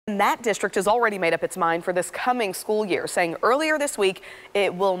That district has already made up its mind for this coming school year, saying earlier this week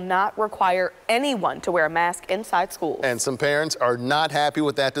it will not require anyone to wear a mask inside schools. And some parents are not happy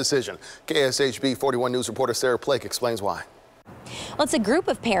with that decision. KSHB 41 News reporter Sarah Plake explains why. Well, it's a group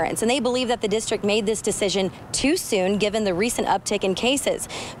of parents, and they believe that the district made this decision too soon given the recent uptick in cases.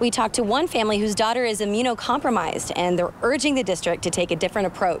 We talked to one family whose daughter is immunocompromised, and they're urging the district to take a different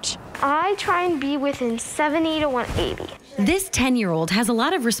approach. I try and be within 70 to 180. This 10-year-old has a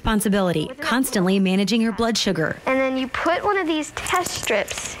lot of responsibility, constantly managing her blood sugar. And then you put one of these test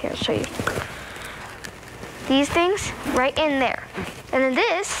strips, here, I'll show you. These things right in there. And then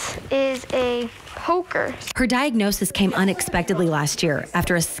this is a poker. Her diagnosis came unexpectedly last year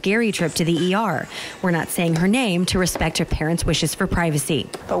after a scary trip to the ER. We're not saying her name to respect her parents' wishes for privacy.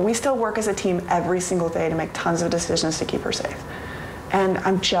 But we still work as a team every single day to make tons of decisions to keep her safe. And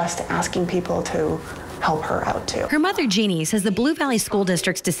I'm just asking people to help her out too. Her mother, Jeannie, says the Blue Valley School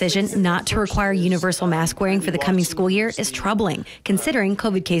District's decision not to require universal mask wearing for the coming school year is troubling, considering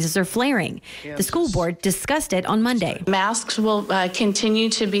COVID cases are flaring. The school board discussed it on Monday. Masks will continue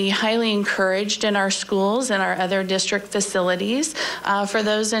to be highly encouraged in our schools and our other district facilities for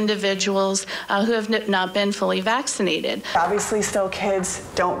those individuals who have not been fully vaccinated. Obviously, still kids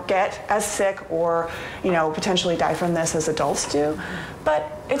don't get as sick or, potentially die from this as adults do,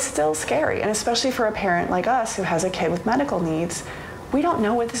 but it's still scary, and especially for a parent like us who has a kid with medical needs, we don't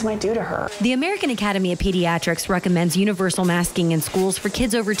know what this might do to her. The American Academy of Pediatrics recommends universal masking in schools for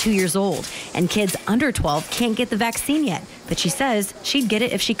kids over 2 years old, and kids under 12 can't get the vaccine yet, but she says she'd get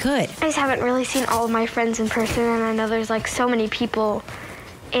it if she could. I just haven't really seen all of my friends in person, and I know there's so many people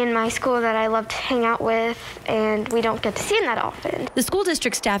in my school that I love to hang out with, and we don't get to see them that often. The school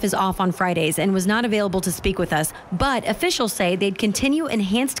district staff is off on Fridays and was not available to speak with us, but officials say they'd continue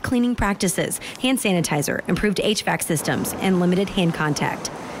enhanced cleaning practices, hand sanitizer, improved HVAC systems, and limited hand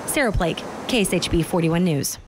contact. Sarah Plake, KSHB 41 News.